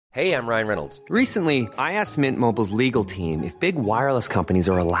Hey, I'm Ryan Reynolds. Recently, I asked Mint Mobile's legal team if big wireless companies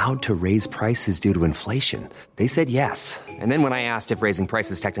are allowed to raise prices due to inflation. They said yes. And then when I asked if raising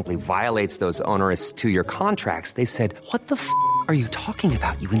prices technically violates those onerous two-year contracts, they said, "What the f*** are you talking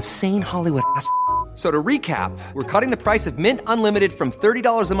about, you insane Hollywood ass?" So to recap, we're cutting the price of Mint Unlimited from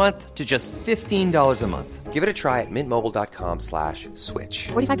 $30 a month to just $15 a month. Give it a try at mintmobile.com/switch.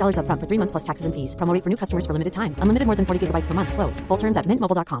 $45 up front for 3 months plus taxes and fees. Promo rate for new customers for limited time. Unlimited more than 40 gigabytes per month. Slows full terms at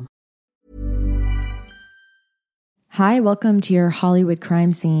mintmobile.com. Hi, welcome to your Hollywood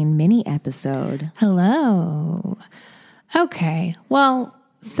crime scene mini episode. Hello. Okay, well,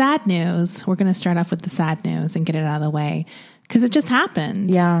 sad news. We're going to start off with the sad news and get it out of the way because it just happened.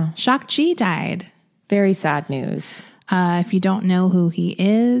 Yeah. Shock G died. Very sad news. If you don't know who he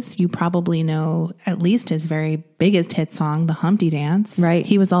is, you probably know at least his very biggest hit song, The Humpty Dance. Right.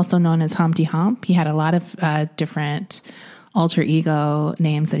 He was also known as Humpty Hump. He had a lot of different alter ego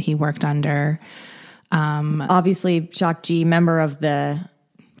names that he worked under. Obviously, Shock G, member of the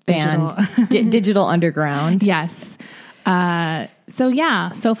band Digital Underground. Yes.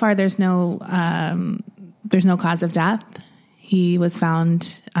 So far there's no cause of death. He was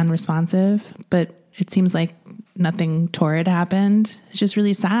found unresponsive, but it seems like nothing torrid happened. It's just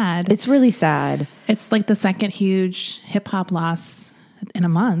really sad. It's really sad. It's like the second huge hip hop loss in a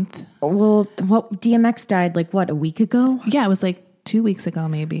month. Well, DMX died a week ago? Yeah, it was like 2 weeks ago,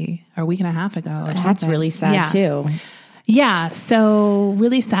 maybe, or a week and a half ago. Or That's something. really sad too. Yeah. So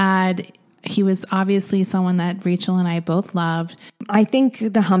really sad. He was obviously someone that Rachel and I both loved. I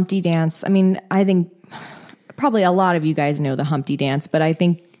think the Humpty Dance, I think probably a lot of you guys know the Humpty Dance, but I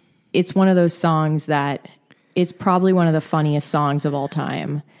think it's one of those songs that it's probably one of the funniest songs of all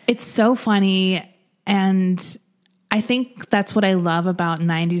time. It's so funny. And I think that's what I love about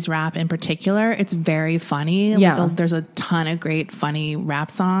 90s rap in particular. It's very funny. Yeah. There's a ton of great, funny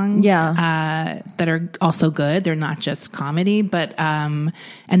rap songs that are also good. They're not just comedy, but, and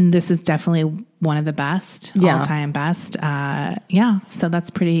this is definitely one of the best, all-time best. So that's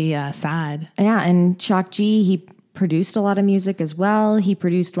pretty sad. Yeah, and Shock G, he produced a lot of music as well. He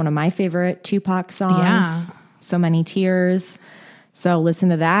produced one of my favorite Tupac songs, So Many Tears. So listen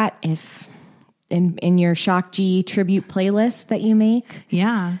to that if in your Shock G tribute playlist that you make.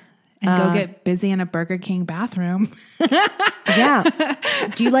 Yeah. And go get busy in a Burger King bathroom. Yeah.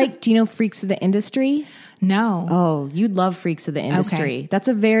 Do you know Freaks of the Industry? No. Oh, you'd love Freaks of the Industry.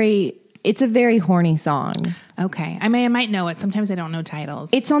 Okay. It's a very horny song. Okay. I might know it. Sometimes I don't know titles.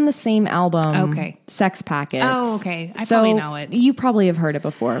 It's on the same album. Okay. Sex Packets. Oh, okay. I probably know it. You probably have heard it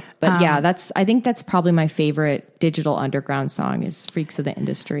before. But I think that's probably my favorite Digital Underground song is Freaks of the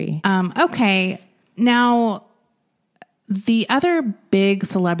Industry. Okay. Now, the other big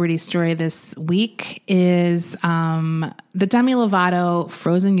celebrity story this week is the Demi Lovato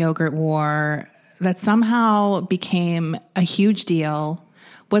frozen yogurt war that somehow became a huge deal.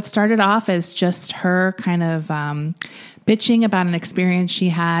 What started off as just her kind of bitching about an experience she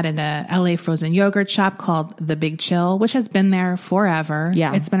had in a LA frozen yogurt shop called The Big Chill, which has been there forever.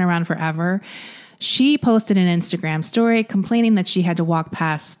 Yeah. It's been around forever. She posted an Instagram story complaining that she had to walk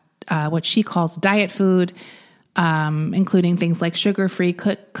past what she calls diet food, including things like sugar-free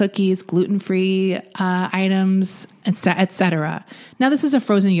cookies, gluten-free items, etc. Now, this is a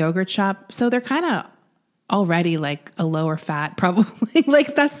frozen yogurt shop, so they're kind of already like a lower fat, probably.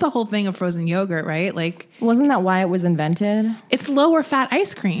 Like that's the whole thing of frozen yogurt, right? Like, wasn't that why it was invented? It's lower fat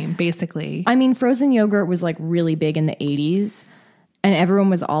ice cream, basically. Frozen yogurt was like really big in the 80s, and everyone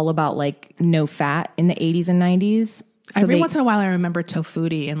was all about like no fat in the 80s and 90s. So Every once in a while, I remember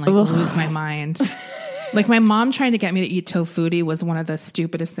Tofutti and lose my mind. Like my mom trying to get me to eat Tofutti was one of the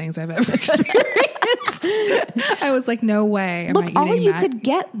stupidest things I've ever experienced. I was like, no way am I eating that. All you could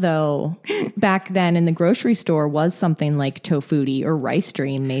get though back then in the grocery store was something like Tofutti or Rice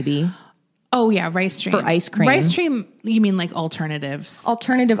Dream, maybe. Oh yeah, Rice Dream. For ice cream. Rice Dream, you mean like alternatives?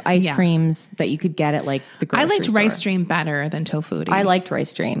 Alternative ice creams that you could get at like the grocery store. I liked Rice Dream better than Tofutti. I liked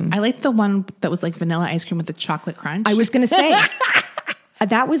Rice Dream. I liked the one that was like vanilla ice cream with the chocolate crunch. I was going to say.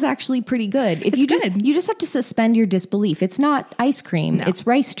 That was actually pretty good. It's good. You just have to suspend your disbelief. It's not ice cream. No, it's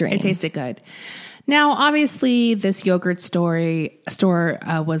Rice Dream. It tasted good. Now, obviously, this yogurt store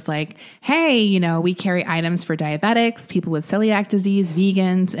was like, hey, we carry items for diabetics, people with celiac disease,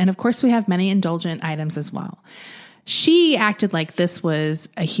 vegans, and of course, we have many indulgent items as well. She acted like this was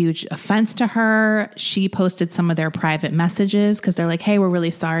a huge offense to her. She posted some of their private messages because they're like, hey, we're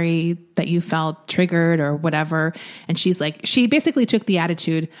really sorry that you felt triggered or whatever. And she's like, she basically took the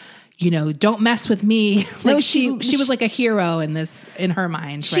attitude, don't mess with me. Like she was like a hero in her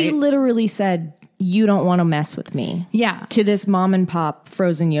mind, right? She literally said, you don't want to mess with me. Yeah. To this mom and pop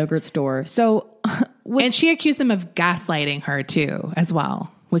frozen yogurt store. So, and she accused them of gaslighting her too, as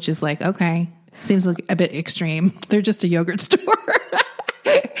well, which is like, okay, seems like a bit extreme. They're just a yogurt store.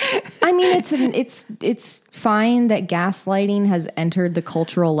 I mean, it's fine that gaslighting has entered the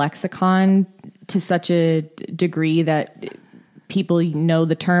cultural lexicon to such a degree that people know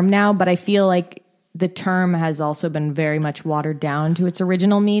the term now, but I feel like the term has also been very much watered down to its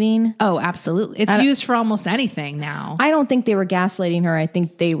original meaning. Oh, absolutely. It's used for almost anything now. I don't think they were gaslighting her. I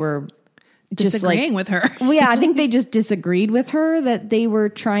think they were just disagreeing with her. Well, yeah, I think they just disagreed with her, that they were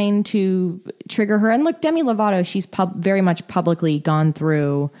trying to trigger her. And look, Demi Lovato, she's very much publicly gone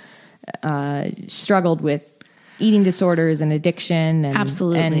through, struggled with eating disorders and addiction. And,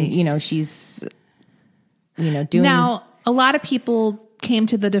 absolutely. And, she's, doing... Now, a lot of people came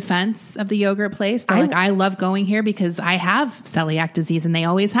to the defense of the yogurt place. They're like, I love going here because I have celiac disease and they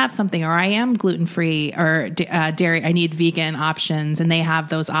always have something, or I am gluten-free or dairy. I need vegan options and they have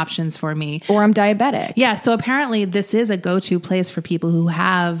those options for me. Or I'm diabetic. Yeah. So apparently this is a go-to place for people who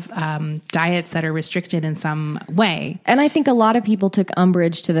have diets that are restricted in some way. And I think a lot of people took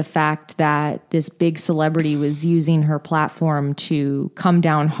umbrage to the fact that this big celebrity was using her platform to come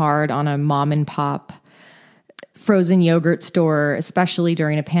down hard on a mom and pop frozen yogurt store, especially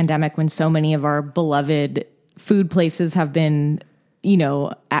during a pandemic when so many of our beloved food places have been,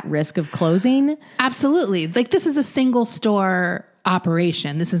 at risk of closing. Absolutely. Like, this is a single store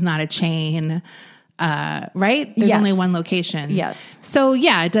operation. This is not a chain, right? There's only one location. Yes. So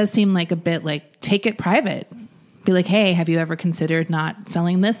yeah, it does seem like a bit like, take it private. Be like, hey, have you ever considered not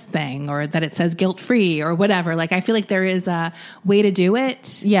selling this thing, or that it says guilt-free or whatever? Like, I feel like there is a way to do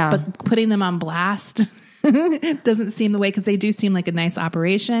it. Yeah. But putting them on blast doesn't seem the way, because they do seem like a nice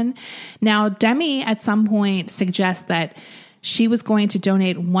operation. Now, Demi at some point suggests that she was going to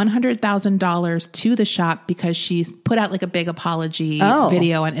donate $100,000 to the shop because she's put out like a big apology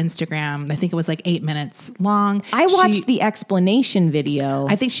video on Instagram. I think it was like 8 minutes long. I watched the explanation video.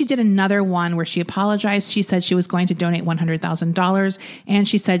 I think she did another one where she apologized. She said she was going to donate $100,000, and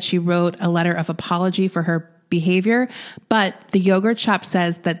she said she wrote a letter of apology for her behavior, but the yogurt shop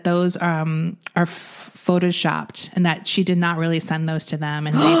says that those are photoshopped and that she did not really send those to them,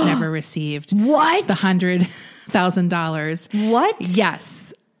 and they've never received the $100,000. What?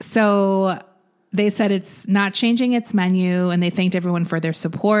 Yes. So they said it's not changing its menu, and they thanked everyone for their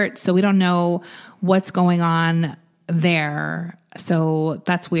support. So we don't know what's going on there. So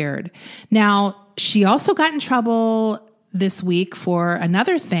that's weird. Now, she also got in trouble this week for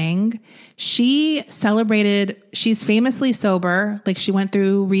another thing. She's famously sober. Like, she went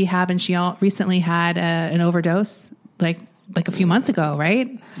through rehab, and she recently had an overdose, like a few months ago,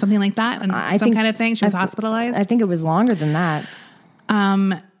 right? Something like that. And kind of thing. She was hospitalized. I think it was longer than that.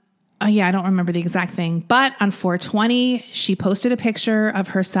 Yeah, I don't remember the exact thing. But on 420, she posted a picture of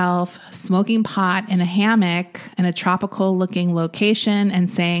herself smoking pot in a hammock in a tropical looking location and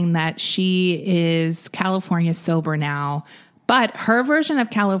saying that she is California sober now. But her version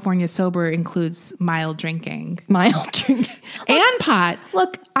of California sober includes mild drinking. And pot.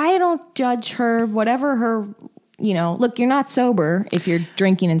 Look, I don't judge her, whatever her, look, you're not sober if you're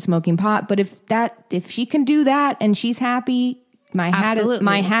drinking and smoking pot, but if she can do that and she's happy, my hat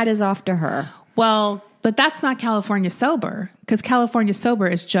is off to her. Well, but that's not California sober, because California sober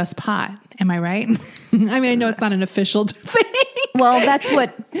is just pot. Am I right? I mean, I know it's not an official thing. Well,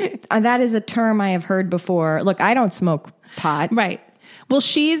 that is a term I have heard before. Look, I don't smoke pot. Right. Well,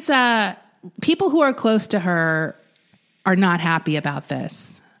 she's, people who are close to her are not happy about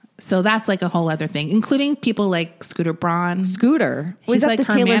this. So that's like a whole other thing, including people like Scooter Braun. Scooter? He's like the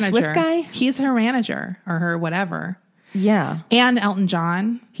her Taylor manager. Swift guy? He's her manager, or her whatever. Yeah. And Elton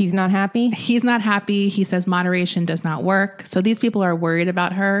John. He's not happy? He's not happy. He says moderation does not work. So these people are worried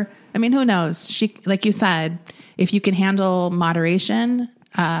about her. I mean, who knows? She, like you said, if you can handle moderation,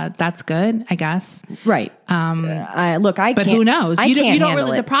 that's good, I guess. Right. Look, but who knows? You don't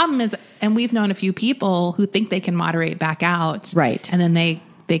really. The problem is, and we've known a few people who think they can moderate back out. Right. And then they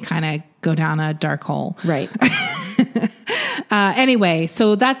kind of go down a dark hole. Right. Anyway,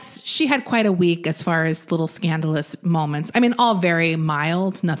 so she had quite a week as far as little scandalous moments. I mean, all very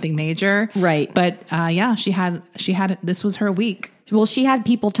mild, nothing major. Right. But yeah, she had, this was her week. Well, she had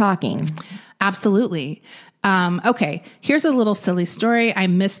people talking. Absolutely. Okay, here's a little silly story. I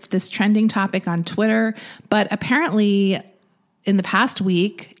missed this trending topic on Twitter, but apparently in the past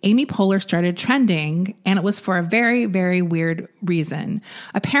week, Amy Poehler started trending, and it was for a very, very weird reason.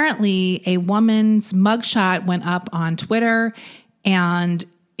 Apparently, a woman's mugshot went up on Twitter, and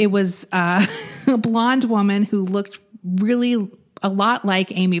it was a blonde woman who looked really a lot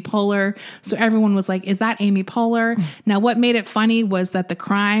like Amy Poehler. So everyone was like, is that Amy Poehler? Now, what made it funny was that the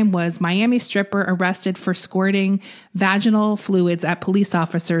crime was Miami stripper arrested for squirting vaginal fluids at police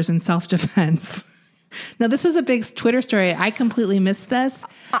officers in self-defense. Now, this was a big Twitter story. I completely missed this.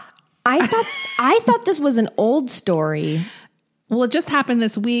 I thought this was an old story. Well, it just happened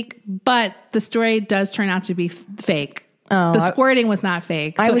this week, but the story does turn out to be fake. Oh, the squirting was not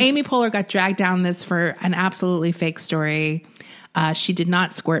fake. So Amy Poehler got dragged down this for an absolutely fake story. She did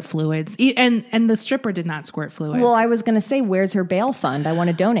not squirt fluids, and the stripper did not squirt fluids. Well, I was going to say, where's her bail fund? I want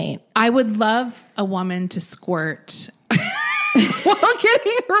to donate. I would love a woman to squirt while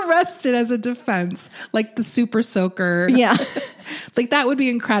getting arrested as a defense, like the Super Soaker. Yeah. Like that would be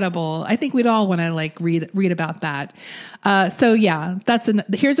incredible. I think we'd all want to like read about that. So yeah,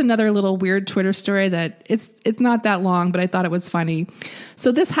 here's another little weird Twitter story that it's not that long, but I thought it was funny.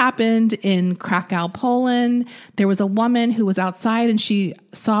 So this happened in Krakow, Poland. There was a woman who was outside and she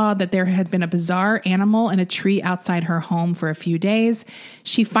saw that there had been a bizarre animal in a tree outside her home for a few days.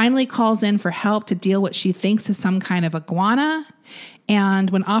 She finally calls in for help to deal what she thinks is some kind of iguana. And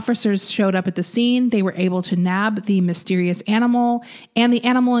when officers showed up at the scene, they were able to nab the mysterious animal, and the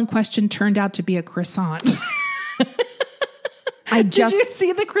animal in question turned out to be a croissant. Did you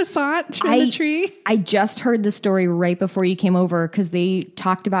see the croissant in the tree? I just heard the story right before you came over because they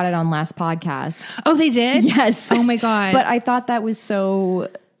talked about it on last podcast. Oh, they did? Yes. Oh my God. But I thought that was so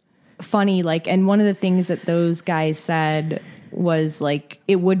funny. Like, and one of the things that those guys said was like,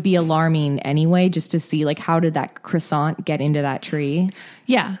 it would be alarming anyway, just to see like, how did that croissant get into that tree?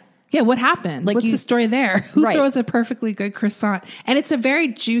 Yeah. Yeah, what happened? Like, what's the story there? Who throws a perfectly good croissant? And it's a very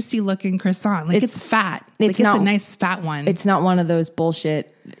juicy looking croissant. Like it's fat. It's a nice fat one. It's not one of those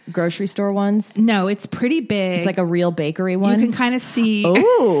bullshit grocery store ones. No, it's pretty big. It's like a real bakery one. You can kind of see.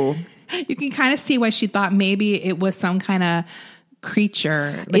 Oh. You can kind of see why she thought maybe it was some kind of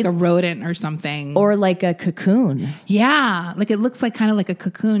creature, like a rodent or something. Or like a cocoon. Yeah. Like it looks like kind of like a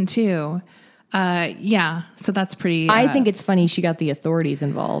cocoon too. Yeah. So that's pretty. I think it's funny she got the authorities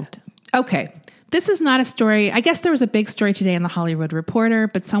involved. Okay. This is not a story. I guess there was a big story today in the Hollywood Reporter,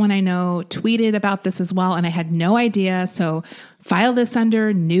 but someone I know tweeted about this as well, and I had no idea. So file this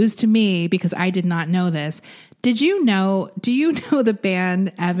under news to me because I did not know this. Do you know the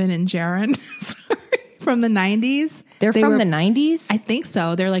band Evan and Jaron? Sorry, from the 90s? They're from the 90s? I think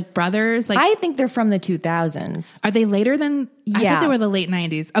so. They're like brothers. Like I think they're from the 2000s. Are they later than? Yeah. I thought they were the late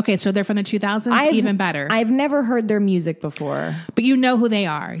 90s. Okay, so they're from the 2000s. Even better. I've never heard their music before. But you know who they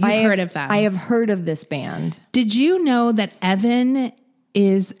are. You've heard of them. I have heard of this band. Did you know that Evan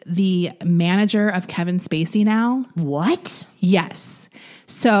is the manager of Kevin Spacey now? What? Yes.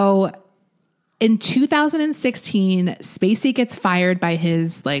 So in 2016, Spacey gets fired by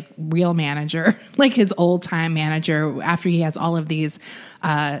his like real manager, like his old time manager, after he has all of these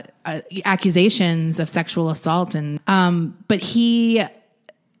accusations of sexual assault, and but he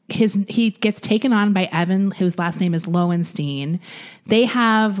gets taken on by Evan, whose last name is Lowenstein. They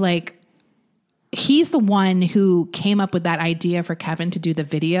have like. He's the one who came up with that idea for Kevin to do the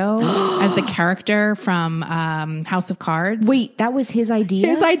video as the character from House of Cards. Wait, that was his idea?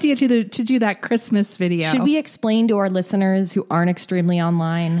 His idea to do that Christmas video. Should we explain to our listeners who aren't extremely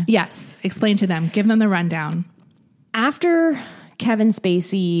online? Yes, explain to them. Give them the rundown. After Kevin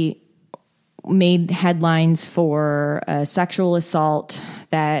Spacey made headlines for a sexual assault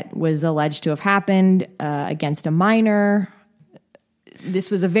that was alleged to have happened against a minor.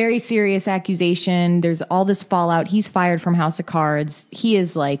 This was a very serious accusation. There's all this fallout. He's fired from House of Cards. He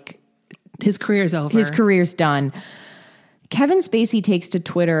is like... His career's over. His career's done. Kevin Spacey takes to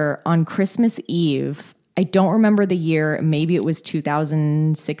Twitter on Christmas Eve. I don't remember the year. Maybe it was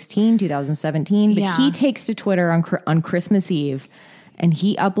 2016, 2017. But he takes to Twitter on Christmas Eve, and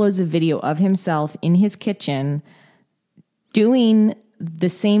he uploads a video of himself in his kitchen doing the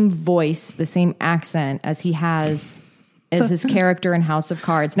same voice, the same accent as he has... as his character in House of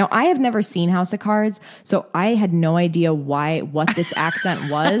Cards. Now, I have never seen House of Cards, so I had no idea what this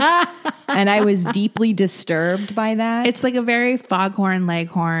accent was, and I was deeply disturbed by that. It's like a very Foghorn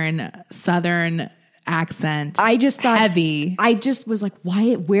Leghorn Southern accent. I just thought heavy. I just was like,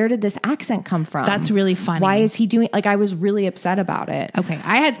 where did this accent come from? That's really funny. Why is he doing, like, I was really upset about it. Okay.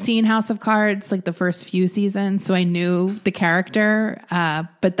 I had seen House of Cards like the first few seasons, so I knew the character,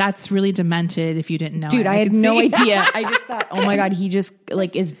 but that's really demented if you didn't know. Dude, I had no idea. I just thought, oh my God, he just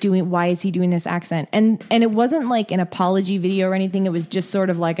like why is he doing this accent? And it wasn't like an apology video or anything. It was just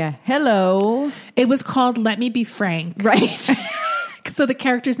sort of like a hello. It was called Let Me Be Frank. Right. So the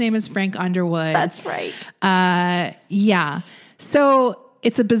character's name is Frank Underwood. That's right. Yeah. So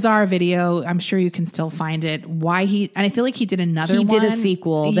it's a bizarre video. I'm sure you can still find it. And I feel like he did another one. He did a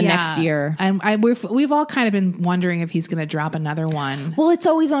sequel the next year. And we've all kind of been wondering if he's going to drop another one. Well, it's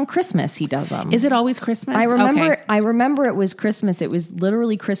always on Christmas he does them. Is it always Christmas? I remember. Okay. I remember it was Christmas. It was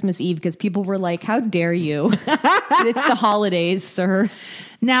literally Christmas Eve because people were like, "How dare you? It's the holidays, sir."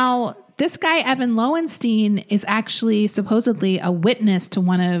 Now, this guy Evan Lowenstein is actually supposedly a witness to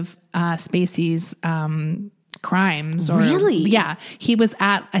one of Spacey's crimes. Really? Yeah. He was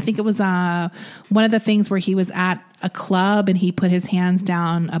at, I think it was one of the things where he was at a club and he put his hands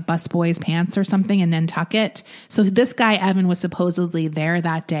down a busboy's pants or something in Nantucket. So this guy, Evan, was supposedly there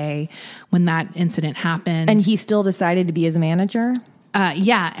that day when that incident happened. And he still decided to be his manager?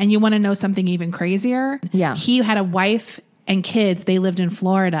 Yeah. And you want to know something even crazier? Yeah. He had a wife and kids. They lived in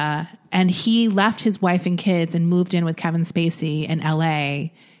Florida. And he left his wife and kids and moved in with Kevin Spacey in LA.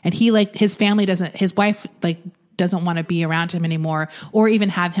 And he his wife doesn't want to be around him anymore or even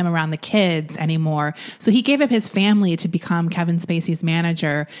have him around the kids anymore. So he gave up his family to become Kevin Spacey's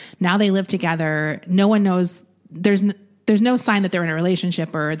manager. Now they live together. No one knows. There's no sign that they're in a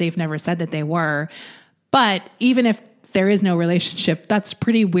relationship or they've never said that they were. But even if there is no relationship, that's a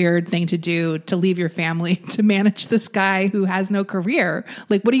pretty weird thing to do, to leave your family to manage this guy who has no career.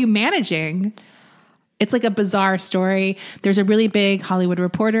 Like, what are you managing? It's like a bizarre story. There's a really big Hollywood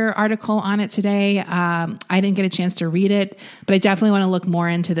Reporter article on it today. I didn't get a chance to read it, but I definitely want to look more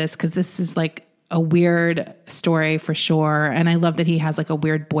into this because this is like a weird story for sure. And I love that he has like a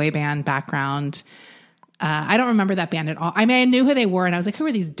weird boy band background. I don't remember that band at all. I mean, I knew who they were and I was like, who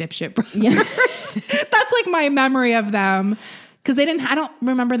are these dipshit brothers? Yeah. That's like my memory of them. Because I don't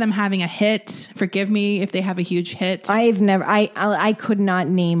remember them having a hit. Forgive me if they have a huge hit. I could not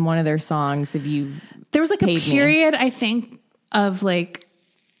name one of their songs if you... There was like a period, I think, of like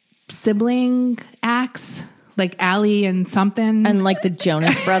sibling acts, like Allie and something. And like the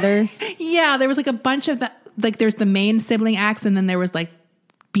Jonas Brothers. Yeah, there was like a bunch of that. Like there's the main sibling acts and then there was like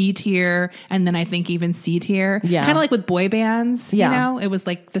B tier and then I think even C tier. Yeah. Kind of like with boy bands, yeah. You know? It was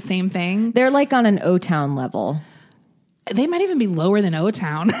like the same thing. They're like on an O-Town level. They might even be lower than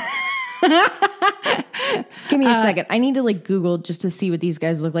O-Town. Give me a second. I need to like Google just to see what these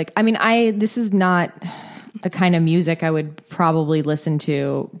guys look like. I mean, this is not the kind of music I would probably listen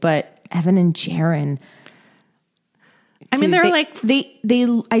to, but Evan and Jaron. I mean, they're like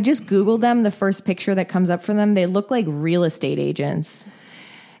I just Googled them. The first picture that comes up for them, they look like real estate agents.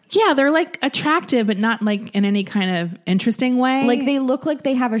 Yeah, they're like attractive, but not like in any kind of interesting way. Like they look like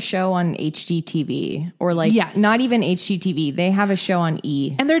they have a show on HGTV or like not even HGTV. They have a show on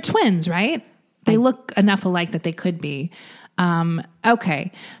E. And they're twins, right? They look enough alike that they could be.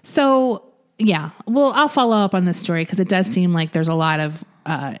 Okay. So yeah, well, I'll follow up on this story because it does seem like there's a lot of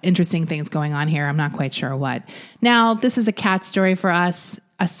interesting things going on here. I'm not quite sure what. Now, this is a cat story for us.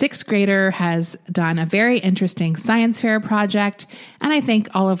 A sixth grader has done a very interesting science fair project, and I think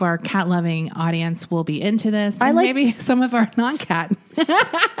all of our cat-loving audience will be into this, and maybe some of our non-cat.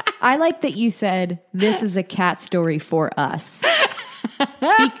 I like that you said, this is a cat story for us.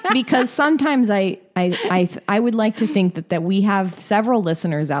 Because sometimes I would like to think that we have several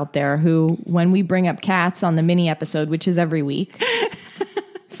listeners out there who, when we bring up cats on the mini episode, which is every week,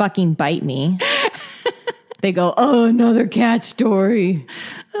 fucking bite me. They go, oh, another cat story.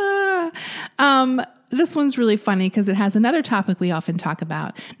 This one's really funny because it has another topic we often talk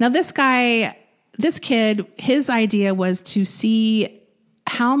about. Now, this kid, his idea was to see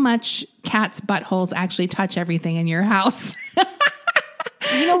how much cats' buttholes actually touch everything in your house.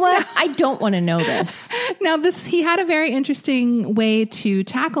 You know what? I don't want to know this. Now, he had a very interesting way to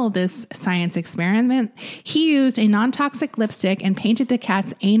tackle this science experiment. He used a non-toxic lipstick and painted the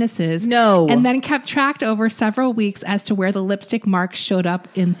cat's anuses. No. And then kept track over several weeks as to where the lipstick marks showed up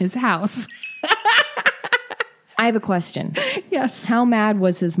in his house. I have a question. Yes. How mad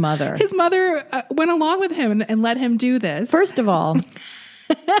was his mother? His mother went along with him and let him do this. First of all,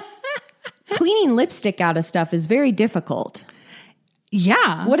 cleaning lipstick out of stuff is very difficult.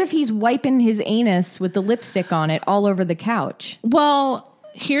 Yeah. What if he's wiping his anus with the lipstick on it all over the couch? Well,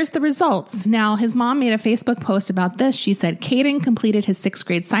 here's the results. Now, his mom made a Facebook post about this. She said, Caden completed his sixth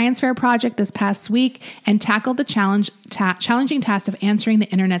grade science fair project this past week and tackled the challenging task of answering the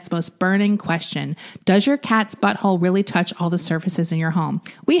internet's most burning question. Does your cat's butthole really touch all the surfaces in your home?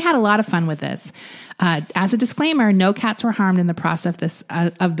 We had a lot of fun with this. As a disclaimer, no cats were harmed in the process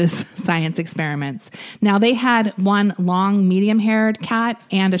of this science experiments. Now, they had one long, medium-haired cat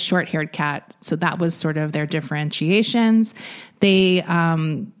and a short-haired cat. So that was sort of their differentiations. They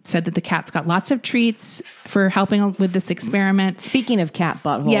said that the cats got lots of treats for helping with this experiment. Speaking of cat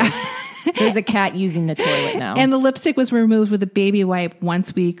buttholes. Yeah. There's a cat using the toilet now. And the lipstick was removed with a baby wipe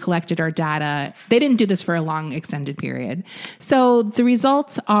once we collected our data. They didn't do this for a long extended period. So the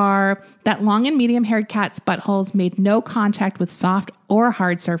results are that long and medium haired cats' buttholes made no contact with soft or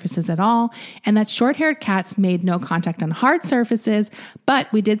hard surfaces at all, and that short haired cats made no contact on hard surfaces,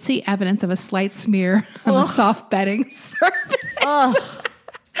 but we did see evidence of a slight smear on the soft bedding surface.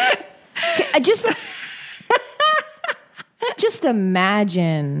 Just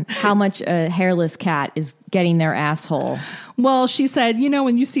imagine how much a hairless cat is getting their asshole. Well, she said,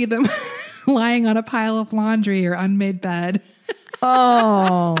 when you see them lying on a pile of laundry or unmade bed.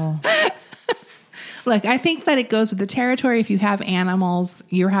 Oh. Look, I think that it goes with the territory. If you have animals,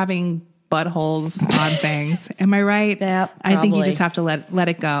 you're having buttholes on things. Am I right? Yeah, I think you just have to let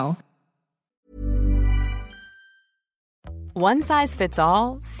it go. One size fits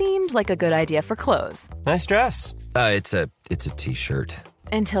all seemed like a good idea for clothes. Nice dress. It's a t-shirt.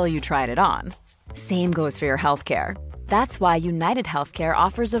 Until you tried it on. Same goes for your healthcare. That's why United Healthcare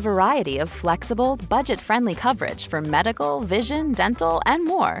offers a variety of flexible, budget-friendly coverage for medical, vision, dental, and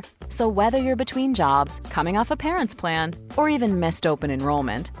more. So whether you're between jobs, coming off a parent's plan, or even missed open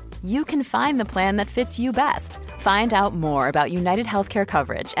enrollment, you can find the plan that fits you best. Find out more about United Healthcare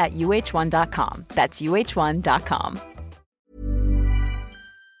coverage at uh1.com. That's uh1.com.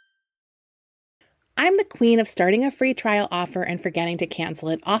 I'm the queen of starting a free trial offer and forgetting to cancel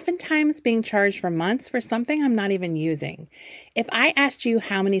it, oftentimes being charged for months for something I'm not even using. If I asked you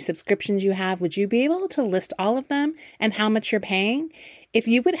how many subscriptions you have, would you be able to list all of them and how much you're paying? If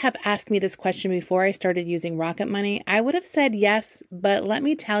you would have asked me this question before I started using Rocket Money, I would have said yes, but let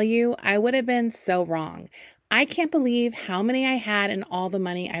me tell you, I would have been so wrong. I can't believe how many I had and all the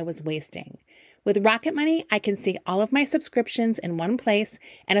money I was wasting. With Rocket Money, I can see all of my subscriptions in one place,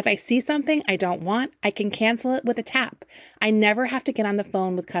 and if I see something I don't want, I can cancel it with a tap. I never have to get on the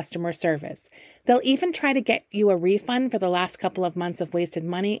phone with customer service. They'll even try to get you a refund for the last couple of months of wasted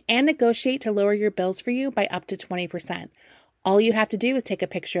money and negotiate to lower your bills for you by up to 20%. All you have to do is take a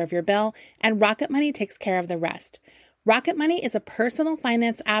picture of your bill, and Rocket Money takes care of the rest. Rocket Money is a personal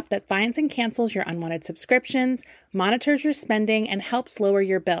finance app that finds and cancels your unwanted subscriptions, monitors your spending, and helps lower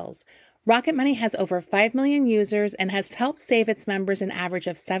your bills. Rocket Money has over 5 million users and has helped save its members an average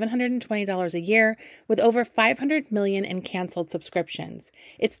of $720 a year with over 500 million in canceled subscriptions.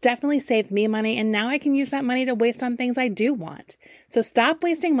 It's definitely saved me money, and now I can use that money to waste on things I do want. So stop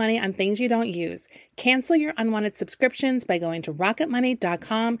wasting money on things you don't use. Cancel your unwanted subscriptions by going to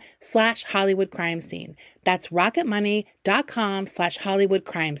rocketmoney.com/Hollywood crime scene. That's rocketmoney.com/Hollywood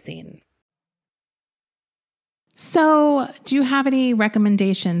crime scene. So, do you have any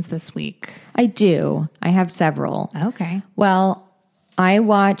recommendations this week? I do. I have several. Okay. Well, I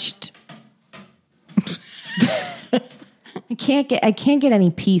watched I can't get any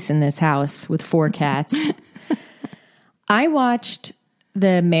peace in this house with 4 cats. I watched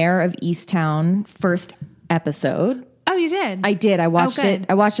the Mayor of Easttown first episode. Oh, you did? I did. I watched it.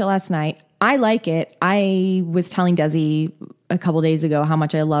 I watched it last night. I like it. I was telling Desi a couple days ago how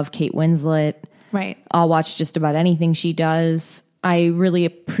much I love Kate Winslet. Right. I'll watch just about anything she does. I really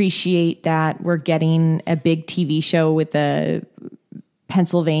appreciate that we're getting a big TV show with the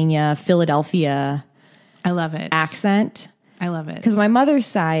Pennsylvania, Philadelphia I love it. accent. I love it. Because my mother's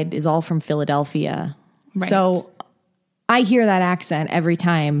side is all from Philadelphia. Right. So I hear that accent every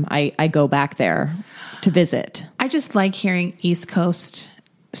time I go back there to visit. I just like hearing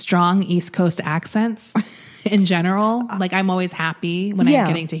strong East Coast accents. In general, like I'm always happy when I'm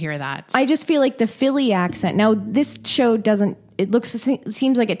getting to hear that. I just feel like the Philly accent. Now, this show doesn't. It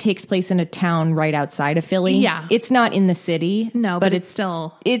seems like it takes place in a town right outside of Philly. Yeah, it's not in the city. No, but it's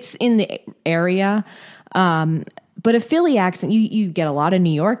in the area. But a Philly accent, you get a lot of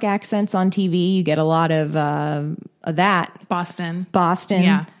New York accents on TV. You get a lot of that Boston.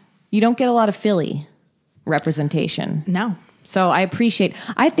 Yeah, you don't get a lot of Philly representation. No. So I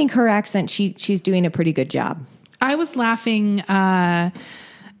think her accent, she's doing a pretty good job. I was laughing. I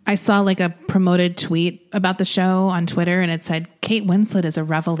saw like a promoted tweet about the show on Twitter and it said, Kate Winslet is a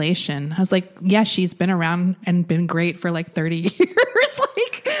revelation. I was like, yeah, she's been around and been great for like 30 years.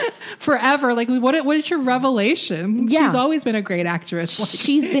 Like forever. Like what is your revelation? Yeah. She's always been a great actress. Like,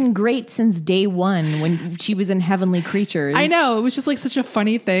 she's been great since day one when she was in Heavenly Creatures. I know. It was just like such a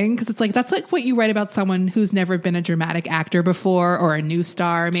funny thing because it's like, that's like what you write about someone who's never been a dramatic actor before or a new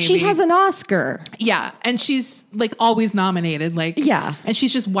star maybe. She has an Oscar. Yeah. And she's like always nominated. Like, yeah. And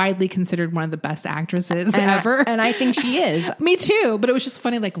she's just widely considered one of the best actresses ever. And I think she is. Me too. But it was just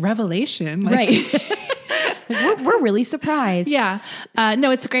funny, like revelation. Like, right. We're really surprised. Yeah.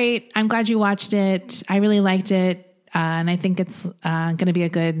 No, it's great. I'm glad you watched it. I really liked it. And I think it's going to be a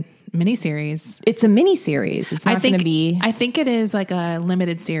good miniseries. It's a miniseries. It's not going to be. I think it is like a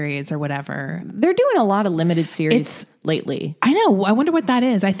limited series or whatever. They're doing a lot of limited series lately. I know. I wonder what that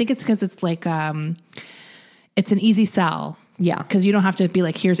is. I think it's because it's like it's an easy sell. Yeah, because you don't have to be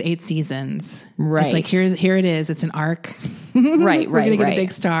like, here's 8 seasons. Right. It's like here it is. It's an arc. Right. We're gonna get a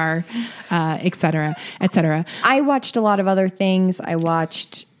big star, et cetera, et cetera. I watched a lot of other things. I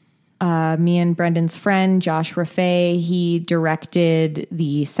watched me and Brendan's friend Josh Raffay. He directed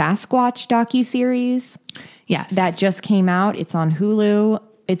the Sasquatch docuseries. Yes, that just came out. It's on Hulu.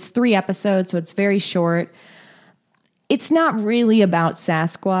 It's 3 episodes, so it's very short. It's not really about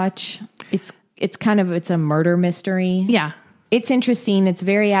Sasquatch. It's a murder mystery. Yeah. It's interesting. It's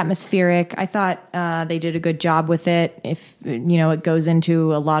very atmospheric. I thought they did a good job with it. If it goes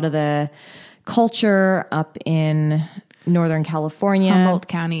into a lot of the culture up in Northern California, Humboldt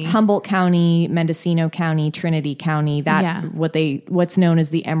County, Mendocino County, Trinity County. What's known as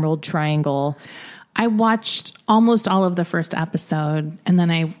the Emerald Triangle. I watched almost all of the first episode, and then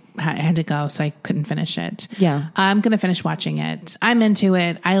I had to go, so I couldn't finish it. Yeah, I'm gonna finish watching it. I'm into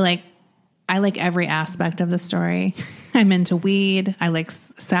it. I like every aspect of the story. I'm into weed. I like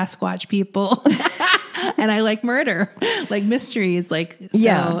Sasquatch people. And I like murder, like mysteries. I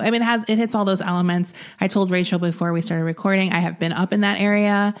mean, it hits all those elements. I told Rachel before we started recording, I have been up in that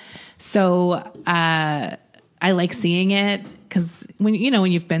area. So I like seeing it because when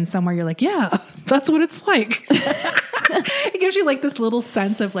you've been somewhere, you're like, yeah, that's what it's like. It gives you like this little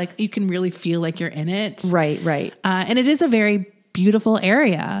sense of like, you can really feel like you're in it. Right. And it is a very beautiful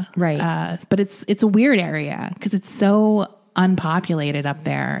area. Right. But it's a weird area because it's so unpopulated up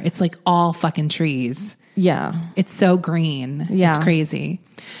there. It's like all fucking trees. Yeah. It's so green. Yeah. It's crazy.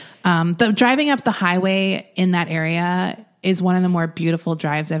 The driving up the highway in that area is one of the more beautiful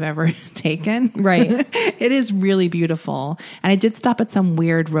drives I've ever taken. Right. It is really beautiful. And I did stop at some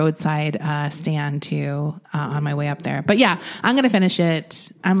weird roadside stand too on my way up there. But yeah, I'm going to finish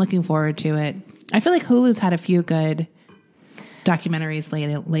it. I'm looking forward to it. I feel like Hulu's had a few good documentaries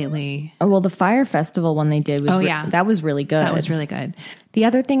lately. Oh, well, the Fire Festival one they did was that was really good. That was really good. The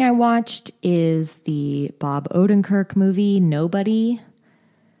other thing I watched is the Bob Odenkirk movie, Nobody.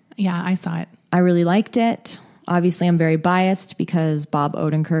 Yeah, I saw it. I really liked it. Obviously, I'm very biased because Bob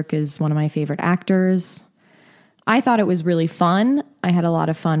Odenkirk is one of my favorite actors. I thought it was really fun. I had a lot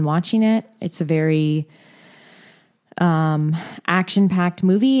of fun watching it. It's a very action-packed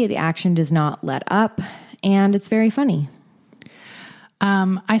movie. The action does not let up, and it's very funny.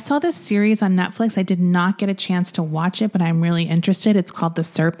 I saw this series on Netflix. I did not get a chance to watch it, but I'm really interested. It's called The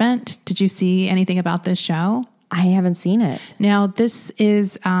Serpent. Did you see anything about this show? I haven't seen it. Now, this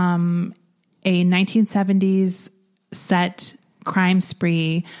is a 1970s set crime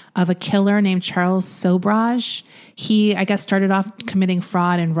spree of a killer named Charles Sobrage. He, I guess, started off committing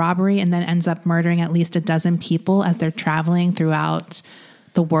fraud and robbery and then ends up murdering at least 12 people as they're traveling throughout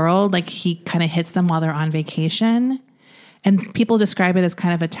the world. Like, he kind of hits them while they're on vacation. And people describe it as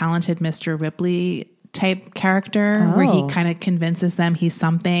kind of a talented Mr. Ripley type character where he kind of convinces them he's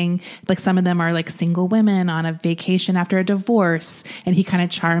something. Like some of them are like single women on a vacation after a divorce, and he kind of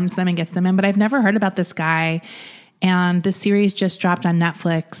charms them and gets them in. But I've never heard about this guy. And this series just dropped on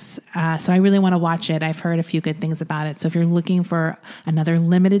Netflix. So I really want to watch it. I've heard a few good things about it. So if you're looking for another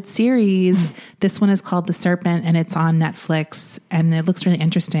limited series, this one is called The Serpent and it's on Netflix and it looks really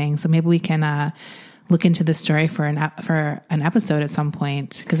interesting. So maybe we can look into this story for an episode at some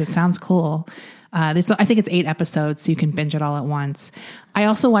point because it sounds cool. I think it's 8 episodes, so you can binge it all at once. I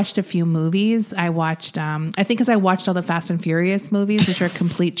also watched a few movies. I watched, I think because I watched all the Fast and Furious movies, which are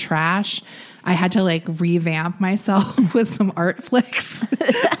complete trash, I had to like revamp myself with some art flicks.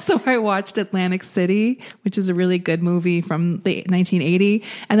 So I watched Atlantic City, which is a really good movie from the 1980.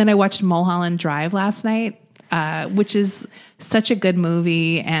 And then I watched Mulholland Drive last night. Which is such a good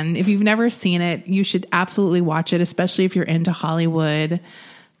movie. And if you've never seen it, you should absolutely watch it, especially if you're into Hollywood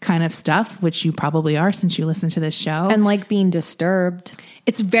kind of stuff, which you probably are since you listen to this show. And like being disturbed.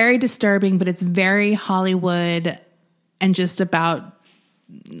 It's very disturbing, but it's very Hollywood and just about,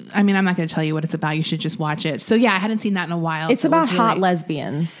 I mean, I'm not going to tell you what it's about. You should just watch it. So yeah, I hadn't seen that in a while. It's about hot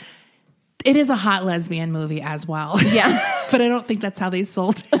lesbians. It is a hot lesbian movie as well. Yeah. But I don't think that's how they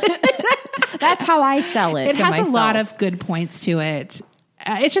sold it. That's how I sell it. It has myself. a lot of good points to it.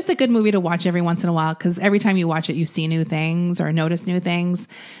 It's just a good movie to watch every once in a while because every time you watch it, you see new things or notice new things.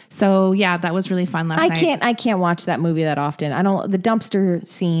 So yeah, that was really fun last night. I can't watch that movie that often. The dumpster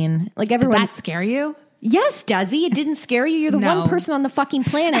scene, like everyone. Did that scare you? Yes, Desi. It didn't scare you. You're the one person on the fucking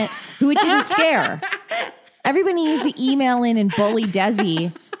planet who it didn't scare. Everybody needs to email in and bully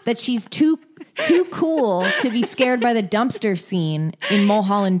Desi that she's too too cool to be scared by the dumpster scene in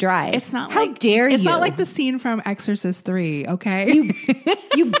Mulholland Drive. It's not How dare you? It's not like the scene from Exorcist 3, okay?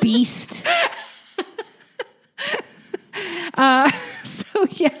 You beast. So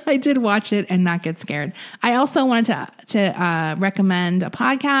yeah, I did watch it and not get scared. I also wanted to recommend a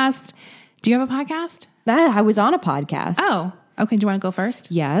podcast. Do you have a podcast? I was on a podcast. Oh, okay. Do you want to go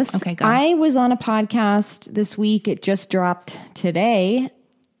first? Yes. Okay, go. I was on a podcast this week. It just dropped today.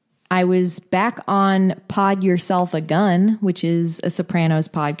 I was back on Pod Yourself a Gun, which is a Sopranos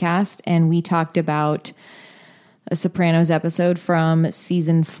podcast, and we talked about a Sopranos episode from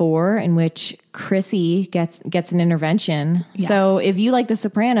season 4 in which Chrissy gets an intervention. Yes. So if you like the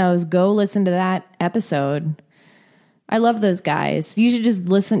Sopranos, go listen to that episode. I love those guys. You should just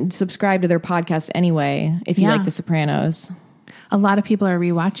subscribe to their podcast anyway if you like the Sopranos. A lot of people are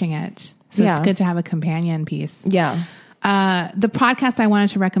rewatching it. So it's good to have a companion piece. Yeah. The podcast I wanted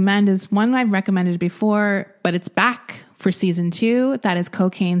to recommend is one I've recommended before, but it's back for season 2. That is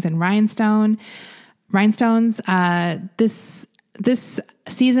Cocaine's and Rhinestones. This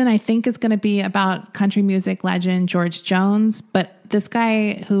season, I think, is going to be about country music legend George Jones. But this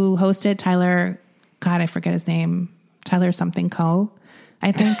guy who hosted, Tyler, God, I forget his name, Tyler something Co.,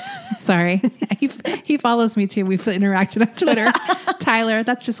 I think. Sorry. He follows me too. We've interacted on Twitter. Tyler,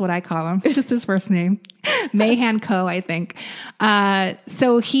 that's just what I call him. Just his first name. Mahan Co., I think.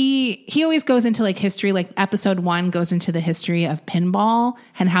 So he always goes into like history, like episode 1 goes into the history of pinball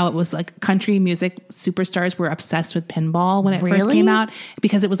and how it was like country music superstars were obsessed with pinball when it first came out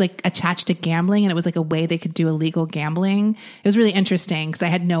because it was like attached to gambling and it was like a way they could do illegal gambling. It was really interesting because I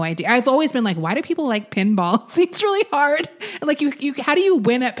had no idea. I've always been like, why do people like pinball? It seems really hard. And like you how do you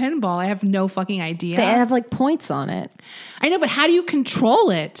win at pinball? I have no fucking idea. They have like points on it. I know, but how do you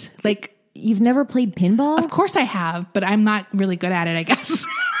control it? Like, you've never played pinball? Of course I have, but I'm not really good at it, I guess.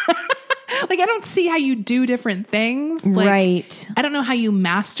 Like, I don't see how you do different things. Like, right. I don't know how you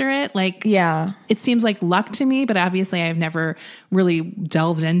master it. Like, yeah, it seems like luck to me, but obviously I've never really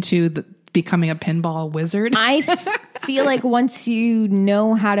delved into becoming a pinball wizard. I feel like once you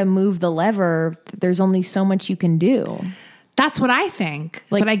know how to move the lever, there's only so much you can do. That's what I think.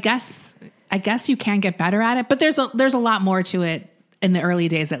 Like, but I guess you can get better at it, but there's a lot more to it in the early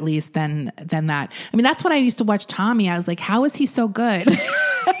days, at least than that. I mean, that's what I used to watch Tommy. I was like, how is he so good?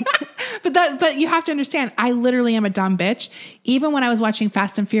 But you have to understand, I literally am a dumb bitch. Even when I was watching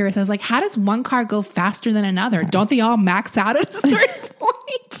Fast and Furious, I was like, how does one car go faster than another? Don't they all max out at a certain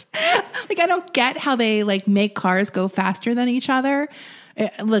point? Like, I don't get how they like make cars go faster than each other.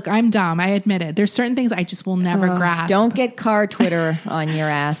 Look, I'm dumb. I admit it. There's certain things I just will never grasp. Don't get car Twitter on your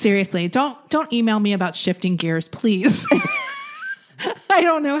ass. Seriously, don't email me about shifting gears, please. I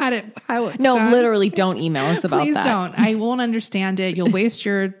don't know how it's done. Literally don't email us about Please that. don't. I won't understand it. You'll waste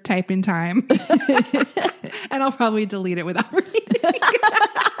your typing time. And I'll probably delete it without reading.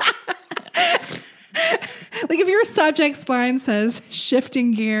 Like if your subject line says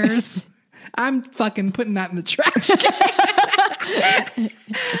shifting gears, I'm fucking putting that in the trash can.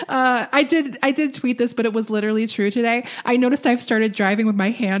 I did tweet this, but it was literally true today. I noticed I've started driving with my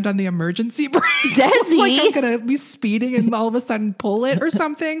hand on the emergency brake. Desi. Like I'm going to be speeding and all of a sudden pull it or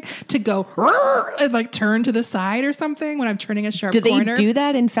something to go and like turn to the side or something when I'm turning a sharp corner. Do they do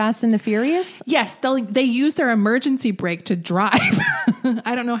that in Fast and the Furious? Yes, they use their emergency brake to drive.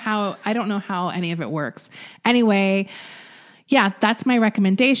 I don't know how any of it works. Anyway, yeah, that's my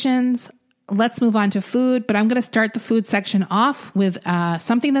recommendations. Let's move on to food, but I'm going to start the food section off with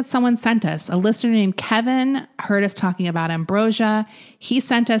something that someone sent us. A listener named Kevin heard us talking about ambrosia. He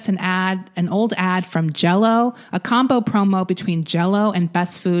sent us an old ad from Jell-O, a combo promo between Jell-O and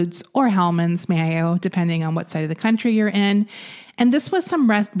Best Foods or Hellmann's Mayo, depending on what side of the country you're in. And this was some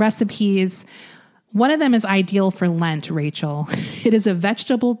recipes. One of them is ideal for Lent, Rachel. It is a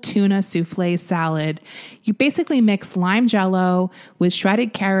vegetable tuna souffle salad. You basically mix lime Jell-O with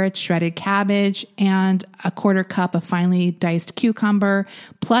shredded carrots, shredded cabbage, and a 1/4 cup of finely diced cucumber,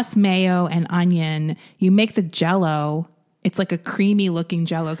 plus mayo and onion. You make the Jell-O. It's like a creamy looking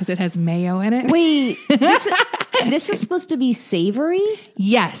Jell-O because it has mayo in it. Wait, this is supposed to be savory?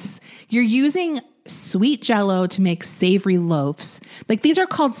 Yes. You're using sweet Jell-O to make savory loaves. Like these are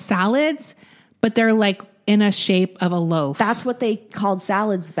called salads, but they're like in a shape of a loaf. That's what they called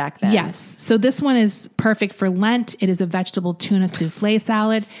salads back then. Yes. So this one is perfect for Lent. It is a vegetable tuna souffle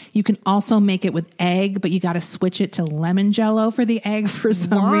salad. You can also make it with egg, but you got to switch it to lemon Jell-O for the egg for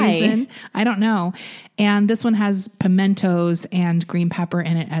some reason. I don't know. And this one has pimentos and green pepper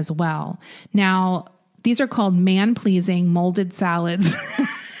in it as well. Now, these are called man-pleasing molded salads.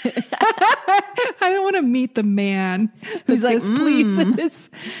 I don't want to meet the man who's displeased this.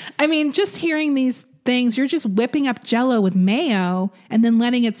 I mean, just hearing these things, you're just whipping up Jell-O with mayo and then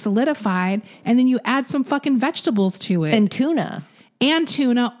letting it solidified, and then you add some fucking vegetables to it. And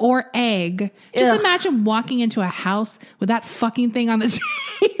tuna Or egg. Just imagine walking into a house with that fucking thing on the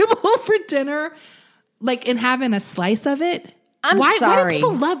table for dinner, like, and having a slice of it. Why do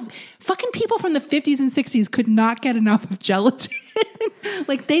people love fucking people from the 50s and 60s could not get enough of gelatin?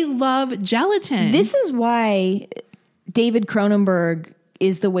 Like, they love gelatin. This is why David Cronenberg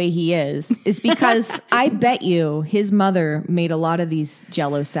is the way he is because I bet you his mother made a lot of these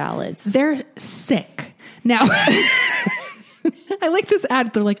Jell-O salads. They're sick. Now, I like this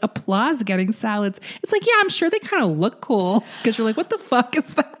ad. They're like, applause getting salads. It's like, yeah, I'm sure they kind of look cool because you're like, what the fuck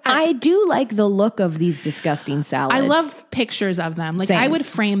is that? I do like the look of these disgusting salads. I love pictures of them. Like, Same. I would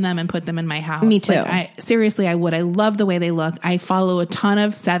frame them and put them in my house. Me too. Like, I would. I love the way they look. I follow a ton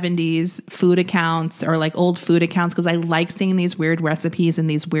of 70s food accounts or like old food accounts because I like seeing these weird recipes and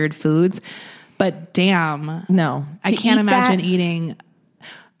these weird foods. But damn. No. I can't imagine eating...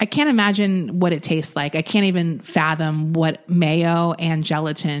 I can't imagine what it tastes like. I can't even fathom what mayo and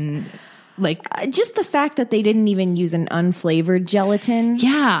gelatin, like... just the fact that they didn't even use an unflavored gelatin.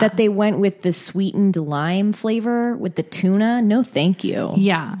 Yeah. That they went with the sweetened lime flavor with the tuna. No, thank you.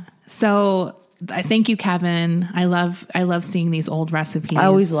 Yeah. So I thank you, Kevin. I love seeing these old recipes. I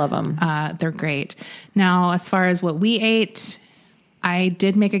always love them. They're great. Now, as far as what we ate, I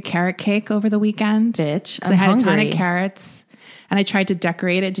did make a carrot cake over the weekend. Bitch, I had a ton of carrots. And I tried to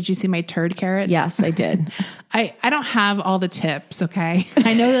decorate it. Did you see my turd carrots? Yes, I did. I don't have all the tips, okay?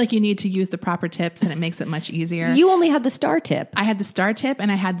 I know that, like, you need to use the proper tips and it makes it much easier. You only had the star tip. I had the star tip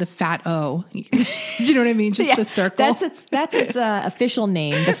and I had the fat O. Do you know what I mean? Just the circle. That's its official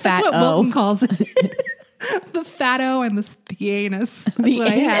name, the fat That's what O. Wilton calls it. The fat O and the anus. That's what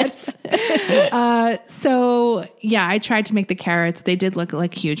I had. So yeah, I tried to make the carrots. They did look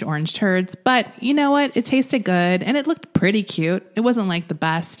like huge orange turds, but you know what? It tasted good and it looked pretty cute. It wasn't like the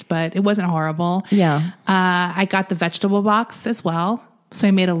best, but it wasn't horrible. Yeah. I got the vegetable box as well. So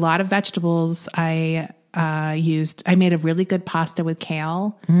I made a lot of vegetables. I made a really good pasta with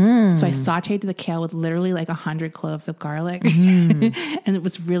kale. So I sauteed the kale with literally like 100 cloves of garlic and it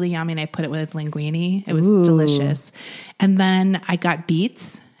was really yummy. And I put it with linguine. It was delicious. And then I got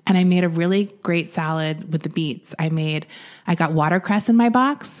beets and I made a really great salad with the beets. I got watercress in my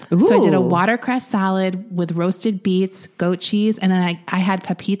box. Ooh. So I did a watercress salad with roasted beets, goat cheese, and then I had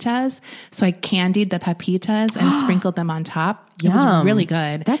pepitas. So I candied the pepitas and sprinkled them on top. It was really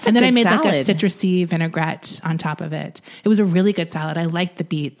good. And then I made like a citrusy vinaigrette on top of it. It was a really good salad. I liked the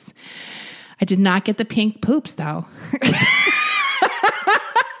beets. I did not get the pink poops though.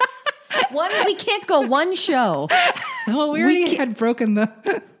 We can't go one show. Well, we already had broken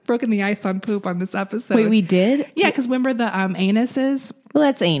the ice on poop on this episode. Wait, we did? Yeah, because remember the anuses? Well,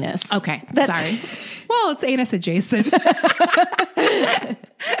 that's anus. Okay, sorry. Well, it's anus adjacent.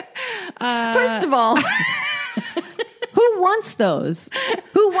 First of all, who wants those?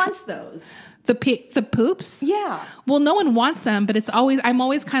 Who wants those? The poops? Yeah. Well, no one wants them, but I'm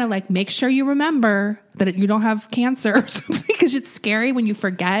always kind of like, make sure you remember that you don't have cancer or something, because it's scary when you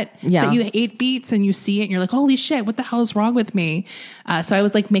forget that you ate beets and you see it and you're like, holy shit, what the hell is wrong with me? So I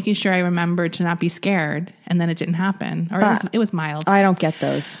was like making sure I remembered to not be scared, and then it didn't happen, or it was mild. I don't get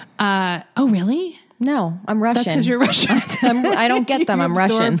those. Oh, really? No, I'm Russian. That's because you're Russian. I don't get them. I'm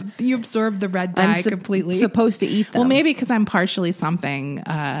Russian. You absorb the red dye completely. Supposed to eat them. Well, maybe because I'm partially something.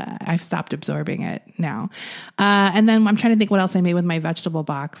 I've stopped absorbing it now. And then I'm trying to think what else I made with my vegetable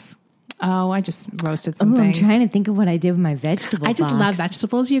box. Oh, I just roasted some things. I'm trying to think of what I did with my vegetable I just box. love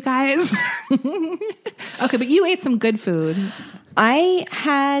vegetables, you guys. Okay, but you ate some good food. I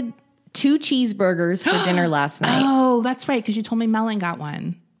had 2 cheeseburgers for dinner last night. Oh, that's right, because you told me Melon got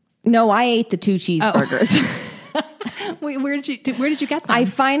one. No, I ate the 2 cheeseburgers. Wait, where did you get them? I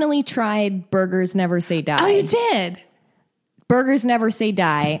finally tried Burgers Never Say Die. Oh, you did? Burgers Never Say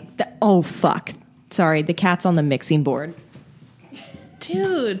Die. Oh, fuck. Sorry, the cat's on the mixing board.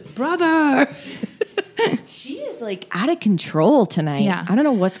 Dude, brother. She is like out of control tonight. Yeah. I don't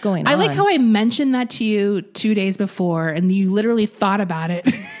know what's going on. I like how I mentioned that to you 2 days before and you literally thought about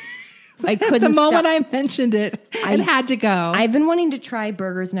it. I couldn't The moment stop. I mentioned it, it had to go. I've been wanting to try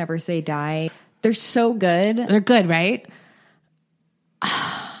Burgers Never Say Die. They're so good. They're good, right?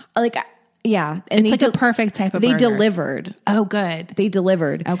 Yeah. And it's like a perfect type of They burger. delivered. Oh, good. They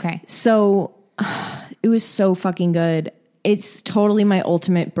delivered. Okay. So it was so fucking good. It's totally my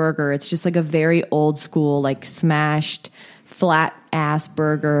ultimate burger. It's just like a very old school, like smashed, flat ass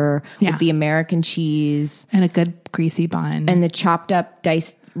burger with the American cheese. And a good greasy bun. And the chopped up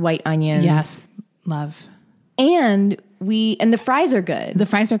diced white onions. Yes. love. And the fries are good. The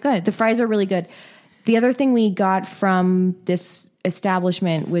fries are good. The fries are really good. The other thing we got from this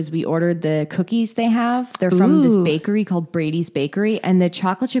establishment was we ordered the cookies they have. They're from this bakery called Brady's Bakery, and the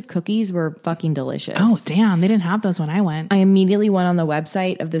chocolate chip cookies were fucking delicious. Oh, damn. They didn't have those when I went. I immediately went on the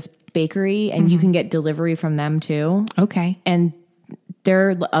website of this bakery, and you can get delivery from them too. Okay. And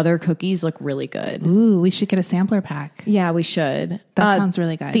their other cookies look really good. Ooh, we should get a sampler pack. Yeah, we should. That sounds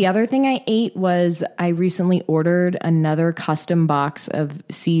really good. The other thing I ate was I recently ordered another custom box of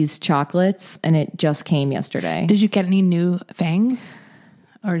C's chocolates, and it just came yesterday. Did you get any new things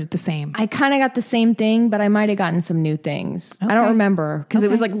or the same? I kind of got the same thing, but I might have gotten some new things. Okay. I don't remember because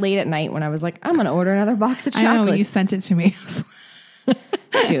it was like late at night when I was like, I'm going to order another box of chocolates. I know, you sent it to me.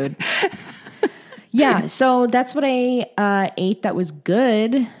 Dude. Yeah, so that's what I ate that was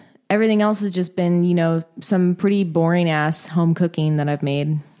good. Everything else has just been, some pretty boring ass home cooking that I've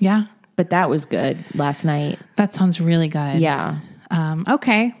made. Yeah. But that was good last night. That sounds really good. Yeah.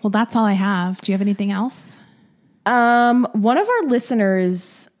 Okay. Well, that's all I have. Do you have anything else? One of our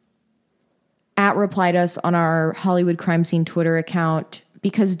listeners replied us on our Hollywood Crime Scene Twitter account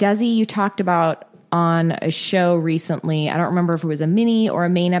because Desi, you talked about on a show recently. I don't remember if it was a mini or a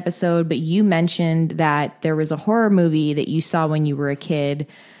main episode, but you mentioned that there was a horror movie that you saw when you were a kid.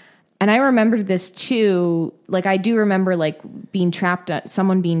 And I remembered this too. Like, I do remember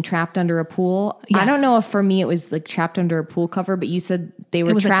someone being trapped under a pool. Yes. I don't know if for me it was like trapped under a pool cover, but you said they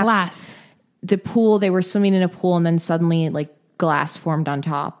were trapped. trapped. A glass. The pool, they were swimming in a pool and then suddenly like glass formed on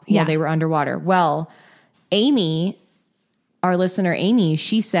top. Yeah. While they were underwater. Well, Amy, our listener Amy,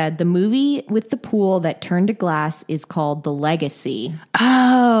 she said the movie with the pool that turned to glass is called The Legacy.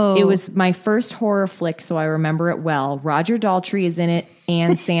 Oh. It was my first horror flick, so I remember it well. Roger Daltrey is in it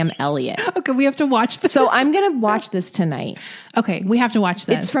and Sam Elliott. Okay, we have to watch this. So I'm going to watch this tonight. Okay, we have to watch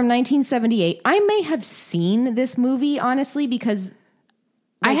this. It's from 1978. I may have seen this movie, honestly, because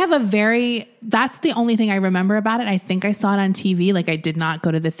I have that's the only thing I remember about it. I think I saw it on TV. Like, I did not go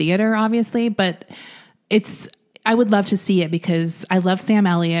to the theater, obviously, but I would love to see it because I love Sam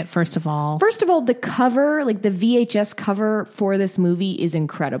Elliott, first of all. First of all, the cover, like the VHS cover for this movie is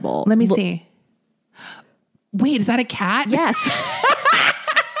incredible. Let me see. Wait, is that a cat? Yes.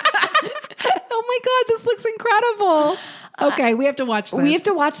 Oh my God, this looks incredible. Okay, we have to watch this. We have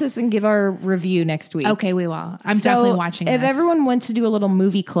to watch this and give our review next week. Okay, we will. I'm definitely watching this. If everyone wants to do a little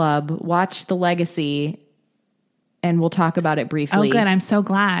movie club, watch The Legacy and we'll talk about it briefly. Oh, good. I'm so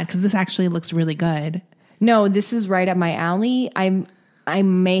glad because this actually looks really good. No, this is right up my alley. I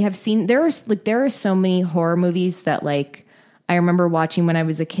may have seen there are so many horror movies that like I remember watching when I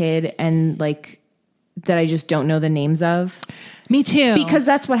was a kid and like that I just don't know the names of. Me too. Because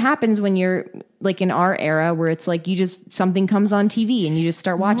that's what happens when you're like in our era where it's like something comes on TV and you just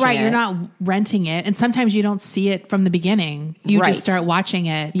start watching it. Right, you're not renting it. And sometimes you don't see it from the beginning. You just start watching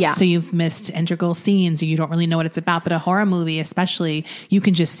it. Yeah. So you've missed integral scenes and you don't really know what it's about. But a horror movie especially, you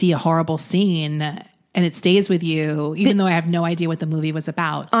can just see a horrible scene and it stays with you, even though I have no idea what the movie was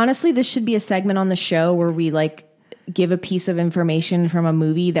about. Honestly, this should be a segment on the show where we like give a piece of information from a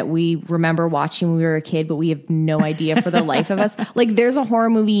movie that we remember watching when we were a kid, but we have no idea for the life of us. Like there's a horror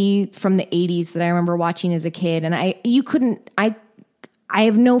movie from the 80s that I remember watching as a kid, and I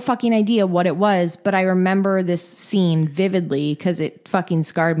have no fucking idea what it was, but I remember this scene vividly because it fucking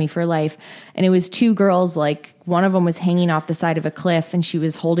scarred me for life. And it was two girls, like one of them was hanging off the side of a cliff and she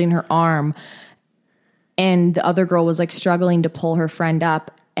was holding her arm. And the other girl was like struggling to pull her friend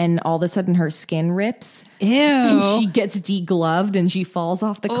up. And all of a sudden her skin rips. Ew. And she gets degloved and she falls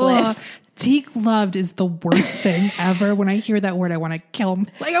off the cliff. Degloved is the worst thing ever. When I hear that word, I want to kill him.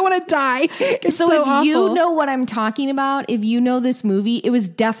 Like, I want to die. It's so if awful. you know what I'm talking about, if you know this movie, it was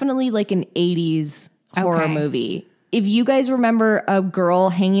definitely like an 80s horror movie. If you guys remember a girl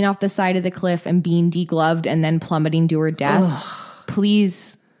hanging off the side of the cliff and being degloved and then plummeting to her death,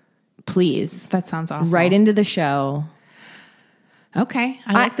 please. That sounds awful. Write into the show. Okay.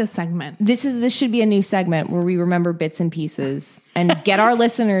 I like this segment. This should be a new segment where we remember bits and pieces and get our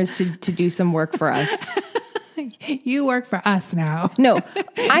listeners to do some work for us. You work for us now. No,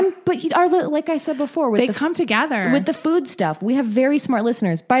 like I said before, they come together with the food stuff. We have very smart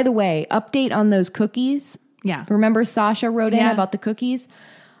listeners. By the way, update on those cookies. Yeah. Remember Sasha wrote in about the cookies?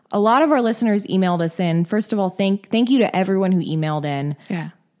 A lot of our listeners emailed us in. First of all, thank you to everyone who emailed in. Yeah.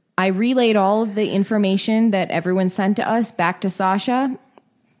 I relayed all of the information that everyone sent to us back to Sasha.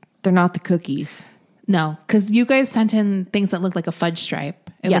 They're not the cookies. No, because you guys sent in things that look like a fudge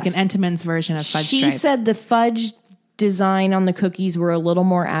stripe. Like an Entenmann's version of fudge stripe. She said the fudge design on the cookies were a little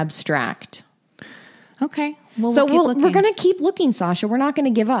more abstract. Okay. Well, So we'll keep we're going to keep looking, Sasha. We're not going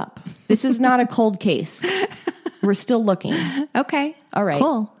to give up. This is not a cold case. We're still looking. Okay. All right.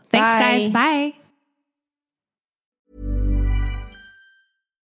 Cool. Thanks, guys. Bye.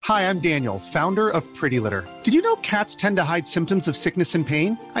 Hi, I'm Daniel, founder of Pretty Litter. Did you know cats tend to hide symptoms of sickness and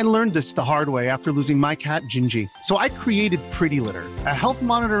pain? I learned this the hard way after losing my cat, Gingy. So I created Pretty Litter, a health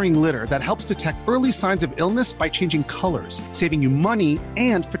monitoring litter that helps detect early signs of illness by changing colors, saving you money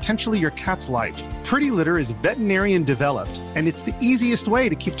and potentially your cat's life. Pretty Litter is veterinarian developed, and it's the easiest way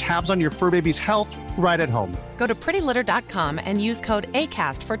to keep tabs on your fur baby's health right at home. Go to prettylitter.com and use code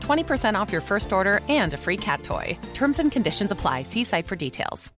ACAST for 20% off your first order and a free cat toy. Terms and conditions apply. See site for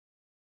details.